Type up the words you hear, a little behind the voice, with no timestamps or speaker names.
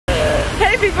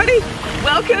everybody,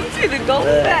 welcome to the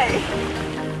Golden Bay.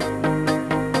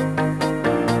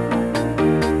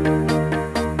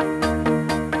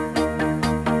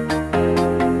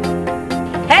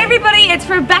 Hey everybody, it's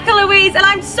Rebecca-Louise and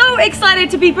I'm so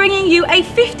excited to be bringing you a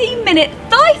 15-minute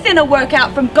thigh thinner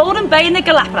workout from Golden Bay in the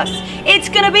Galapagos. It's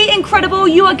going to be incredible.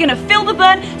 You are going to feel the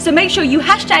burn, so make sure you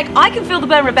hashtag I can feel the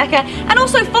burn Rebecca, and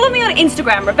also follow me on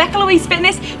Instagram, Rebecca-Louise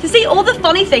Fitness, to see all the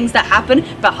funny things that happen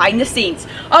behind the scenes.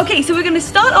 Okay, so we're going to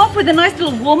start off with a nice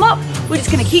little warm-up. We're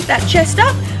just going to keep that chest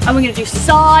up and we're going to do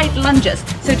side lunges.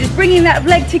 So just bringing that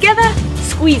leg together,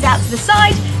 squeeze out to the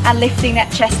side and lifting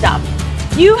that chest up.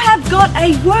 You have got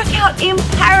a workout in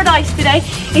paradise today.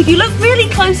 If you look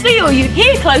really closely or you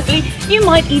hear closely, you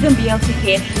might even be able to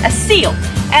hear a seal.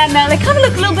 And they kind of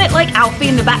look a little bit like Alfie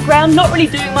in the background, not really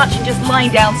doing much and just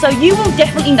lying down. So you will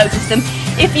definitely notice them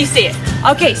if you see it.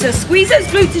 Okay, so squeeze those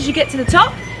glutes as you get to the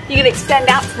top. You're gonna extend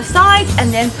out to the side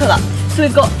and then pull up. So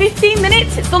we've got 15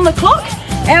 minutes, it's on the clock,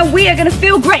 and we are gonna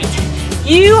feel great.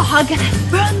 You are gonna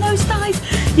burn those thighs.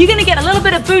 You're gonna get a little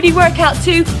bit of booty workout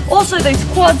too, also those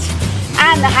quads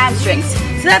and the hamstrings.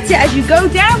 So that's it. As you go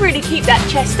down, really keep that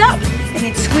chest up and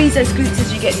then squeeze those glutes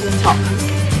as you get to the top.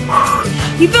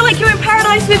 You feel like you're in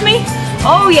paradise with me?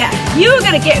 Oh yeah, you are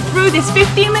gonna get through this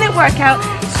 15-minute workout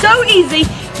so easy,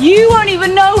 you won't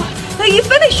even know that you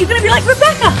finished. You're gonna be like,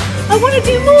 Rebecca, I wanna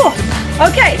do more.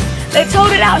 Okay, let's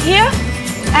hold it out here.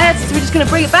 And so we're just gonna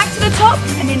bring it back to the top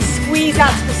and then squeeze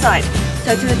out to the side.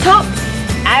 So to the top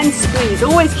and squeeze,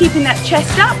 always keeping that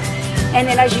chest up. And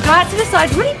then as you go out to the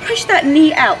side, really push that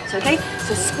knee out, okay?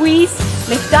 So squeeze,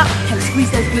 lift up, and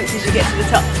squeeze those glutes as you get to the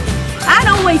top. And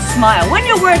always smile. When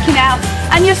you're working out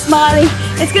and you're smiling,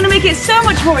 it's gonna make it so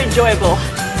much more enjoyable.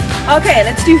 Okay,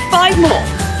 let's do 5 more.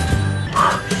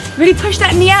 Really push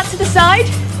that knee out to the side.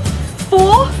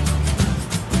 4,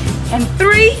 and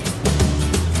 3,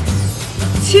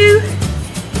 2,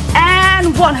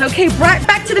 and 1. Okay, right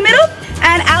back to the middle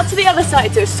and out to the other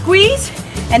side. So squeeze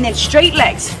and then straight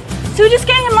legs. So we're just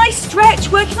getting a nice stretch,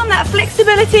 working on that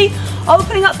flexibility,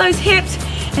 opening up those hips,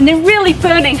 and then really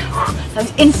burning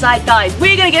those inside thighs.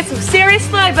 We're gonna get some serious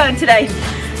thigh burn today.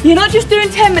 You're not just doing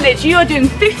 10 minutes, you are doing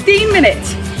 15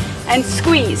 minutes. And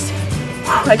squeeze.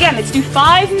 Again, let's do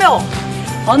 5 more.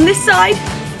 On this side,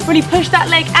 really push that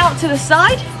leg out to the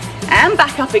side and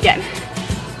back up again.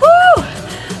 Woo!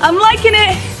 I'm liking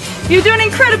it. You're doing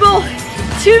incredible.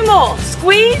 2 more.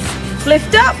 Squeeze,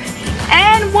 lift up,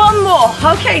 and 1 more.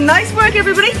 Okay, nice work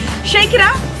everybody. Shake it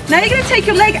out. Now you're gonna take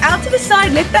your leg out to the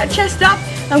side, lift that chest up.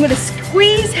 I'm gonna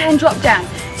squeeze and drop down.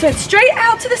 So it's straight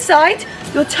out to the side,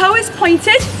 your toe is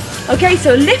pointed. Okay,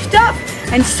 so lift up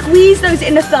and squeeze those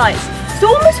inner thighs. So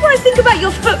almost want to think about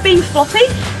your foot being floppy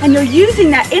and you're using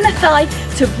that inner thigh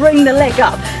to bring the leg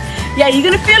up. Yeah, you're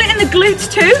gonna feel it in the glutes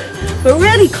too, but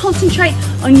really concentrate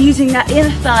on using that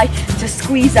inner thigh to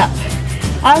squeeze up.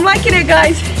 I'm liking it,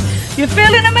 guys. You're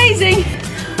feeling amazing.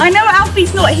 I know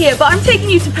Alfie's not here, but I'm taking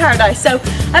you to paradise, so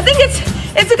I think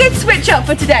it's a good switch up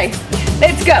for today.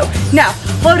 Let's go. Now,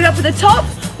 hold it up at the top,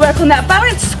 work on that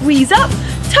balance, squeeze up,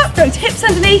 tuck those hips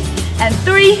underneath, and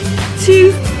 3,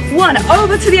 2, 1.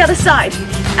 Over to the other side,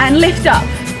 and lift up.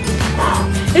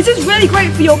 This is really great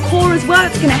for your core as well.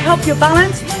 It's gonna help your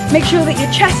balance. Make sure that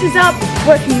your chest is up,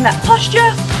 working in that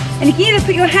posture. And you can either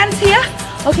put your hands here,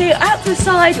 okay, out to the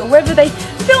side, or wherever they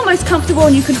feel most comfortable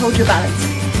and you can hold your balance.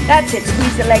 That's it,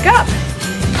 squeeze the leg up.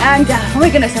 And oh my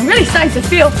goodness, I'm really starting to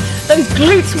feel those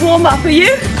glutes warm up. Are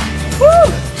you? Woo!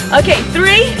 Okay,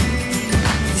 3,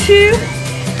 2,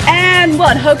 and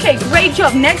 1. Okay, great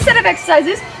job. Next set of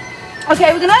exercises.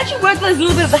 Okay, we're gonna actually work those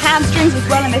little bit of the hamstrings as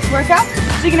well in this workout.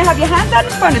 So you're gonna have your hands out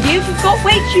in front of you. If you've got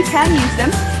weights, you can use them.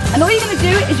 And all you're gonna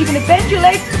do is you're gonna bend your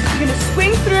leg, you're gonna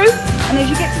swing through, and as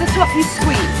you get to the top, you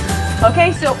squeeze.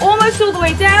 Okay, so almost all the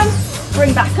way down,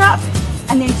 bring back up,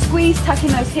 and then squeeze, tucking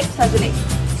those hips underneath.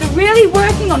 So really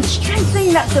working on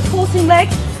strengthening that supporting leg.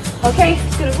 Okay,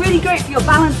 it's gonna really great for your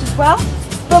balance as well.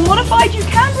 For modified, you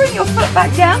can bring your foot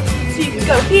back down, so you can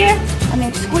go here, and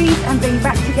then squeeze and bring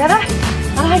back together.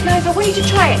 All right, guys, I want you to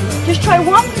try it. Just try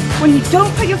one when you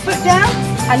don't put your foot down,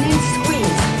 and then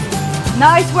squeeze.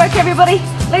 Nice work, everybody.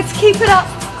 Let's keep it up.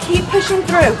 Keep pushing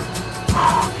through.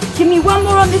 Give me 1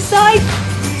 more on this side.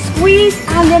 Squeeze,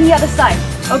 and then the other side.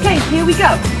 Okay, here we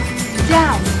go.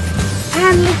 Down,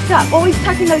 and lift up. Always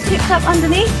tucking those hips up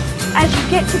underneath as you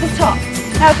get to the top.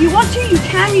 Now, if you want to, you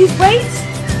can use weights.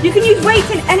 You can use weights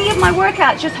in any of my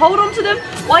workouts. Just hold on to them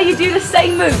while you do the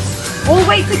same moves. All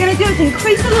weights are going to do is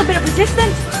increase a little bit of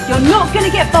resistance. You're not going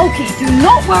to get bulky. Do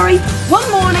not worry. One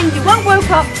morning, you won't woke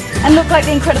up and look like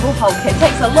the Incredible Hulk. It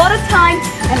takes a lot of time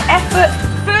and effort,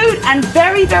 food, and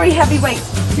very, very heavy weights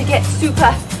to get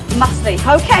super muscly.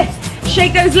 Okay,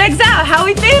 shake those legs out. How are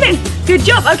we feeling? Good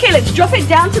job. Okay, let's drop it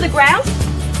down to the ground.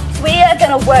 We are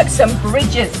gonna work some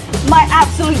bridges, my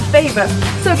absolute favorite.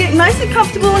 So get nice and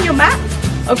comfortable on your mat,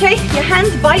 okay? Your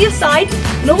hands by your side,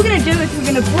 and all we're gonna do is we're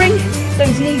gonna bring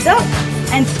those knees up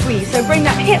and squeeze. So bring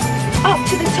that hip up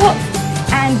to the top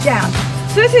and down.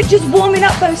 So if you're just warming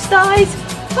up those thighs,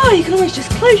 oh, you can always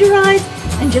just close your eyes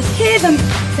and just hear them,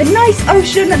 the nice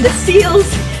ocean and the seals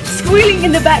squealing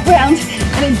in the background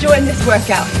and enjoying this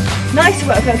workout. Nice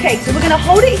work. Okay, so we're gonna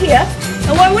hold it here.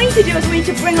 And what I want you to do is we need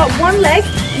to bring up one leg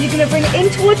and you're gonna bring it in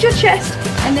towards your chest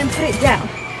and then put it down.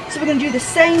 So we're gonna do the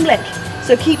same leg.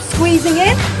 So keep squeezing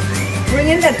in,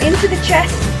 bringing that into the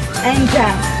chest and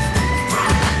down.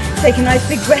 Take a nice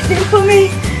big breath in for me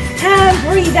and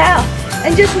breathe out.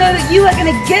 And just know that you are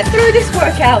gonna get through this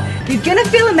workout. You're gonna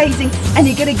feel amazing and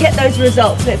you're gonna get those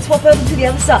results. Let's swap over to the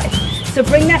other side. So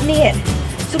bring that knee in.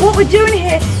 So what we're doing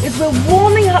here is we're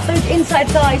warming up those inside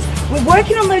thighs. We're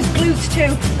working on those glutes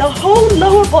too, the whole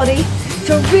lower body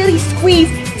to really squeeze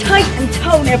tight and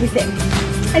tone everything.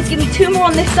 Let's give me 2 more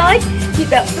on this side. Keep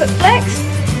that foot flexed,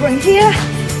 bring here,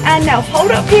 and now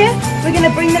hold up here. We're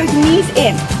gonna bring those knees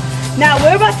in. Now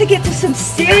we're about to get to some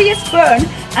serious burn,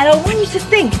 and I want you to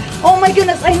think, oh my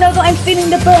goodness, I know that I'm feeling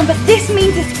the burn, but this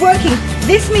means it's working.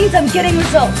 This means I'm getting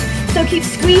results. So keep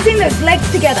squeezing those legs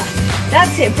together.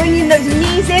 That's it, bringing those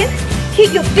knees in.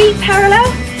 Keep your feet parallel,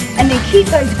 and then keep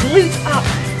those glutes up.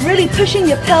 Really pushing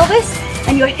your pelvis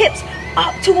and your hips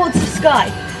up towards the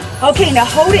sky. Okay, now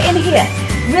hold it in here.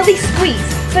 Really squeeze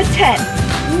for 10,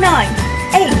 9,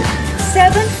 8,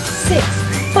 7, 6,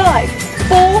 5,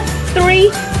 4,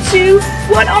 3, 2,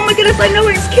 1. Oh my goodness, I know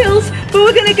it's kills, but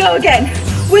we're gonna go again.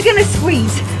 We're gonna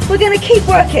squeeze. We're gonna keep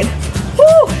working.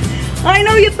 Woo! I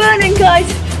know you're burning,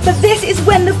 guys, but this is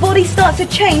when the body starts to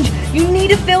change. You need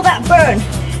to feel that burn.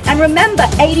 And remember,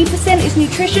 80% is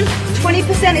nutrition,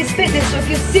 20% is fitness. So if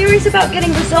you're serious about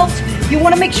getting results, you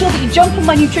want to make sure that you jump on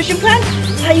my nutrition plan.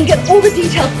 You can get all the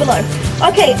details below.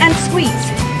 Okay, and squeeze.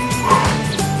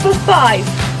 For 5,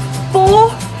 4,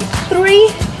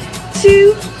 3,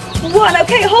 2, 1.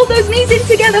 Okay, hold those knees in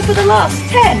together for the last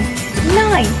 10,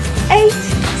 9, 8,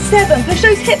 7. Push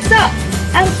those hips up.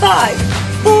 And 5,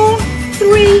 4,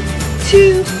 3,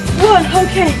 2, 1.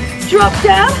 Okay, drop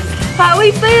down. How are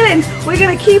we feeling? We're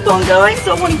gonna keep on going.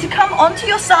 So I want you to come onto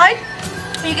your side.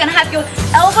 You're gonna have your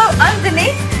elbow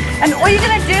underneath, and all you're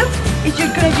gonna do is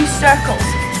you're gonna do circles.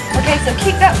 Okay, so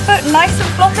keep that foot nice and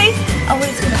floppy, and we're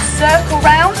just gonna circle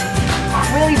round,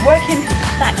 really working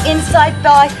that inside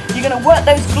thigh. You're gonna work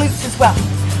those glutes as well.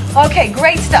 Okay,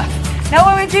 great stuff. Now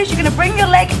what we're gonna do is you're gonna bring your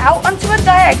leg out onto a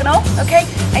diagonal, okay,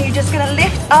 and you're just gonna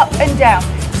lift up and down.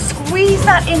 Squeeze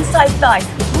that inside thigh.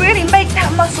 Really make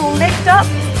that muscle lift up.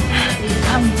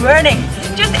 I'm burning,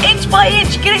 just inch by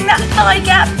inch, getting that thigh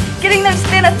gap, getting those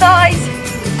thinner thighs,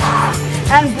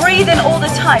 and breathing all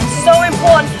the time. So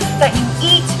important that you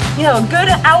eat, a good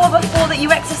hour before that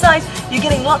you exercise. You're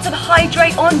getting lots of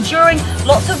hydrate on during,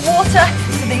 lots of water,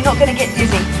 so that you're not gonna get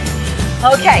dizzy.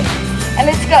 Okay, and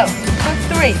let's go for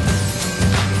 3,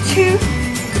 2,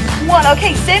 1.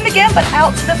 Okay, same again, but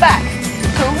out to the back.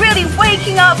 So really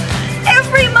waking up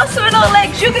every muscle in our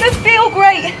legs. You're gonna feel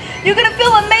great. You're gonna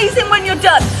feel amazing when you're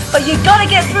done, but you gotta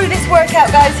get through this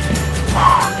workout, guys.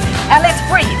 And let's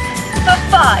breathe for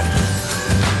 5,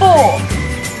 4,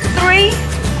 3,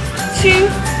 2,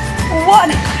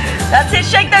 1. That's it,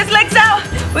 shake those legs out.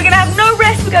 We're gonna have no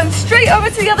rest. We're going straight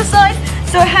over to the other side.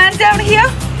 So hand down here,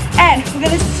 and we're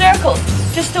gonna circle.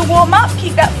 Just to warm up,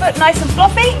 keep that foot nice and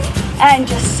floppy, and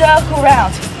just circle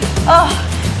round. Oh,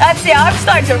 that's it, I'm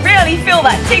starting to really feel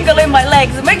that tingle in my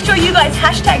legs. And make sure you guys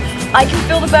hashtag I Can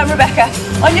Feel the Burn Rebecca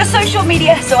on your social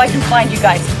media so I can find you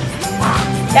guys.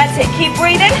 That's it, keep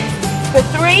breathing for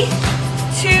 3,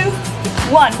 2,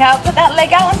 1. Now put that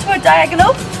leg out onto a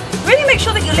diagonal. Really make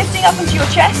sure that you're lifting up into your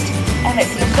chest, and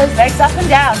let's lift those legs up and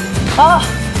down. Oh,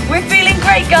 we're feeling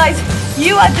great, guys.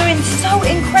 You are doing so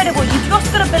incredible. You've just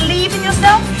got to believe in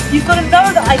yourself. You've got to know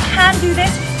that I can do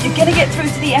this. You're gonna get through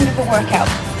to the end of the workout.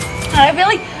 And I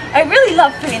really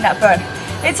love feeling that burn.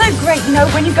 It's so great,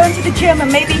 when you go into the gym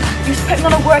and maybe you're putting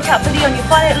on a workout video and you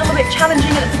find it a little bit challenging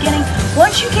at the beginning.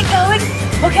 Once you get going,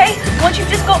 okay, once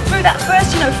you've just got through that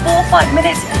first, 4 or 5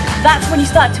 minutes, that's when you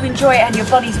start to enjoy it and your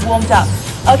body's warmed up.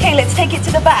 Okay, let's take it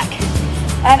to the back.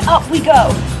 And up we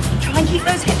go. Try and keep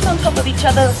those hips on top of each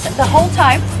other the whole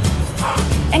time.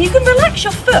 And you can relax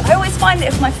your foot. I always find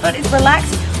that if my foot is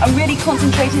relaxed, I'm really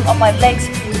concentrating on my legs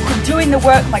doing the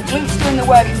work, my glutes doing the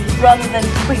work, rather than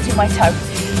pointing my toe.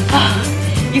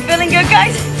 You feeling good,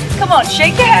 guys? Come on,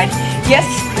 shake your head. Yes,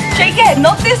 shake your head.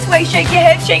 Not this way, shake your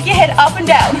head up and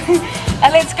down.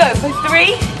 And let's go for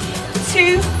 3,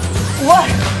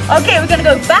 Okay, we're gonna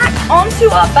go back onto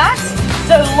our backs.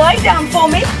 So lie down for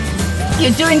me.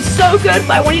 You're doing so good,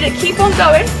 but I want you to keep on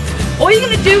going. All you're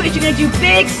gonna do is you're gonna do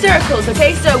big circles,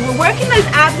 okay? So we're working those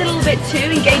abs a little bit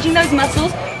too, engaging those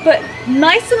muscles, but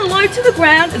nice and low to the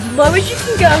ground, as low as you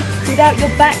can go without your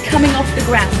back coming off the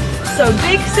ground. So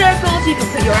big circles, you can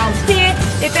put your arms here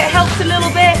if it helps a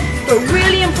little bit, but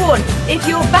really important, if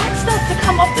your back starts to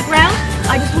come off the ground,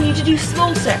 I just want you to do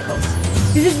small circles.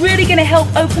 This is really gonna help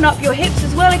open up your hips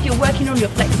as well if you're working on your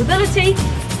flexibility,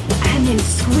 and then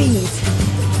squeeze.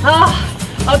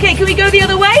 Okay, can we go the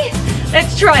other way?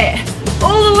 Let's try it,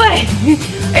 all the way.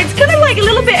 It's kind of like a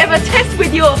little bit of a test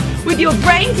with your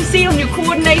brain to see on your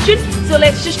coordination, so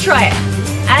let's just try it.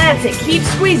 And that's it, keep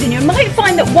squeezing. You might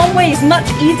find that one way is much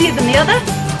easier than the other.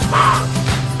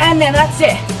 And then that's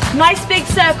it, nice big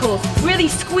circles. Really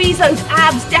squeeze those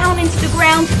abs down into the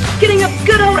ground, getting a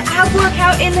good old ab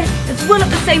workout in as well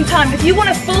at the same time. If you want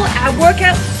a full ab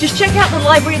workout, just check out the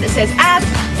library that says abs,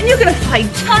 and you're gonna find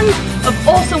tons of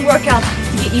awesome workouts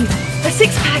to get you a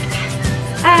six-pack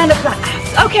and a flat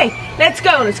abs. Okay, let's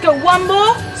go one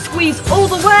more. Squeeze all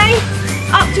the way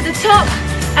up to the top,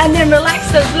 and then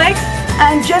relax those legs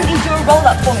and gently do a roll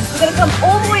up for me. So we're gonna come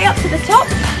all the way up to the top,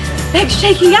 legs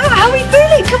shaking out. How are we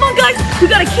feeling? Come on guys, we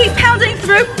gotta keep pounding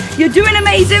through. You're doing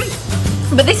amazing,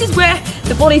 but this is where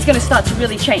the body's gonna start to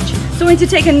really change. So we're going to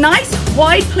take a nice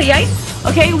wide plie.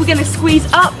 Okay, we're gonna squeeze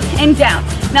up and down.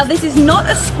 Now this is not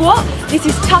a squat, this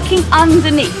is tucking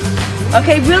underneath.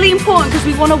 Okay, really important because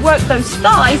we want to work those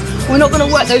thighs. We're not going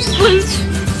to work those glutes.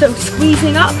 So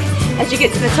squeezing up as you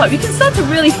get to the top. You can start to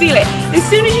really feel it as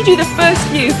soon as you do the first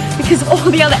few because of all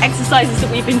the other exercises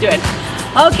that we've been doing.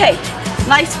 Okay,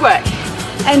 nice work.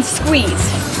 And squeeze.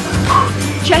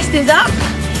 Chest is up.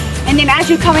 And then as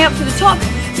you're coming up to the top,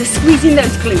 you're squeezing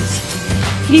those glutes.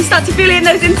 Can you start to feel it in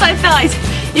those inside thighs?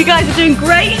 You guys are doing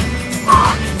great.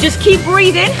 Just keep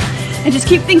breathing. And just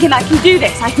keep thinking, I can do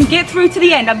this, I can get through to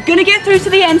the end, I'm gonna get through to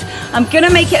the end, I'm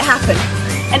gonna make it happen.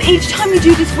 And each time you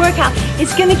do this workout,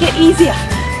 it's gonna get easier,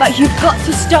 but you've got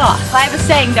to start. I have a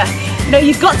saying that, you know,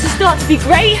 you've got to start to be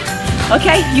great,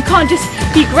 okay? You can't just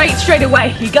be great straight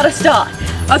away, you gotta start.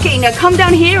 Okay, now come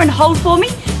down here and hold for me,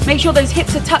 make sure those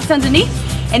hips are tucked underneath,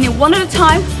 and then one at a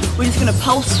time, we're just gonna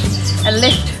pulse and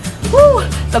lift, woo,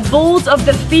 the balls of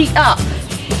the feet up.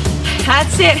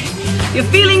 That's it, you're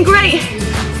feeling great.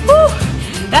 Woo,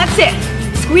 that's it.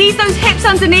 Squeeze those hips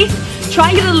underneath. Try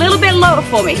and get a little bit lower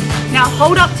for me. Now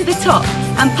hold up to the top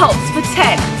and pulse for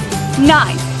 10,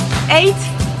 9, 8,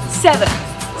 7,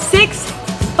 6,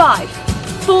 5,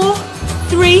 4,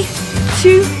 3,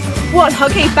 2, 1.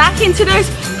 Okay, back into those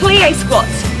plie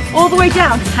squats. All the way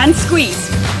down and squeeze.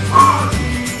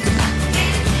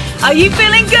 Are you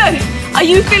feeling good? Are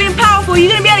you feeling powerful? Are you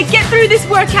gonna be able to get through this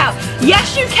workout?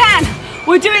 Yes, you can.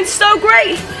 We're doing so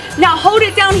great. Now hold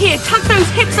it down here, tuck those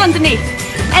hips underneath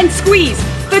and squeeze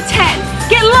for 10.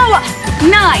 Get lower.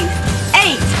 9,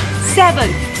 8,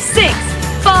 7, 6,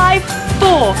 5,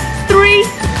 4, 3,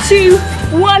 2,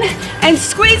 1. And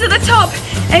squeeze at the top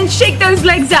and shake those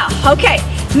legs out. Okay,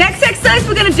 next exercise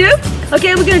we're gonna do,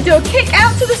 okay, we're gonna do a kick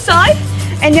out to the side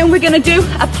and then we're gonna do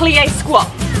a plie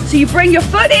squat. So you bring your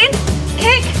foot in,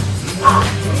 kick,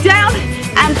 down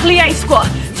and plie squat.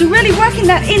 So really working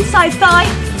that inside thigh,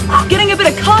 getting a bit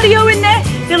of cardio in there,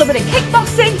 a little bit of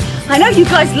kickboxing. I know you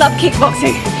guys love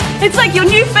kickboxing. It's like your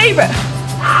new favorite.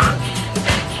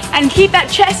 And keep that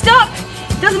chest up.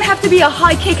 Doesn't have to be a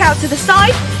high kick out to the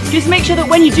side. Just make sure that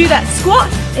when you do that squat,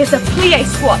 it's a plie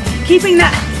squat. Keeping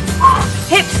that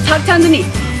hips tucked underneath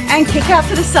and kick out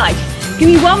to the side. Give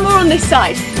me one more on this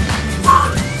side.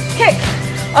 Kick.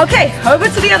 Okay, over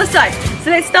to the other side. So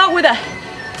let's start with a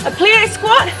plie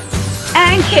squat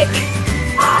and kick.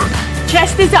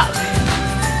 Chest is up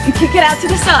and kick it out to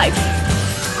the side.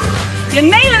 You're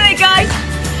nailing it, guys.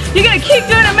 You're gonna keep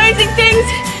doing amazing things.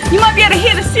 You might be able to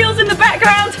hear the seals in the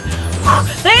background.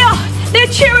 They're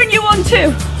cheering you on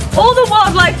too. All the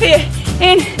wildlife here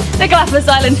in the Galapagos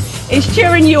Island is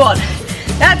cheering you on.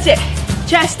 That's it.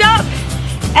 Chest up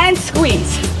and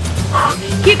squeeze.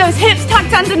 Keep those hips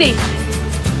tucked underneath.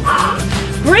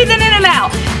 Breathing in and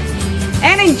out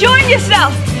and enjoying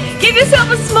yourself. Give yourself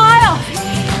a smile.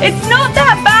 It's not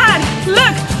that bad.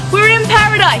 Look, we're in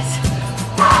paradise.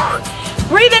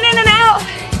 Breathing in and out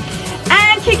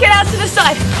and kick it out to the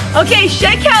side. Okay,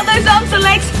 shake out those arms and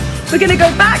legs. We're gonna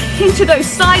go back into those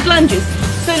side lunges.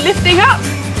 So lifting up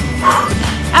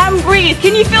and breathe.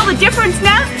 Can you feel the difference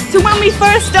now to when we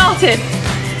first started?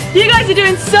 You guys are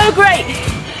doing so great.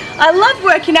 I love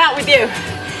working out with you.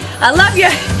 I love you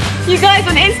guys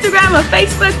on Instagram or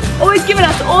Facebook, always giving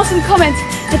us awesome comments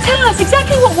and telling us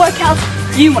exactly what workouts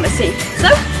you want to see. So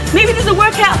Maybe there's a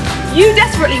workout you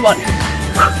desperately want.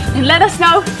 And let us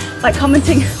know by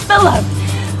commenting below.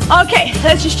 Okay,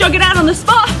 let's just jog it out on the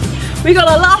spot. We got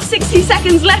our last 60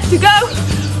 seconds left to go.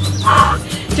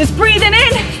 Just breathing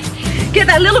in, get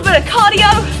that little bit of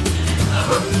cardio.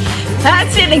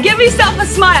 That's it, and give yourself a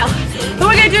smile. What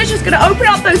we're gonna do is just gonna open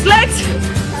up those legs,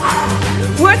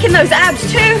 working those abs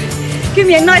too. Give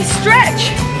me a nice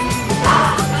stretch.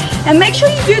 And make sure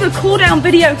you do the cool down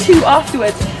video too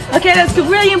afterwards. Okay, that's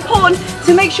really important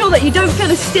to make sure that you don't feel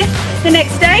as stiff the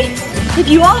next day. If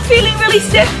you are feeling really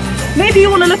stiff, maybe you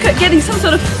wanna look at getting some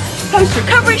sort of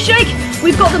post-recovery shake.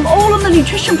 We've got them all on the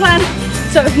nutrition plan.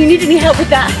 So if you need any help with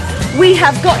that, we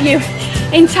have got you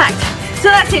intact. So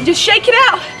that's it, just shake it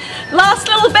out. Last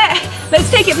little bit. Let's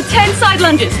take it for 10 side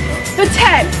lunges. For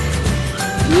 10,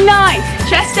 9,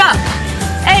 chest up,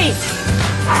 8,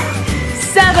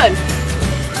 7,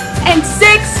 and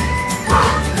 6,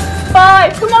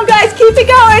 5. Come on guys, keep it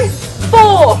going.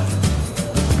 4,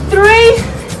 3,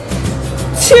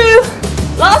 2.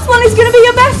 Last one is gonna be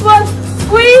your best one.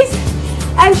 Squeeze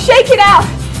and shake it out.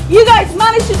 You guys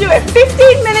managed to do it.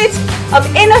 15 minutes of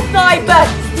inner thigh burn.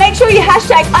 Make sure you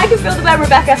hashtag I can feel the better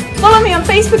Rebecca. Follow me on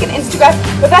Facebook and Instagram,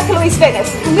 Rebecca-Louise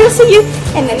Fitness. And we'll see you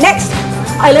in the next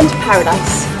Island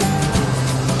Paradise.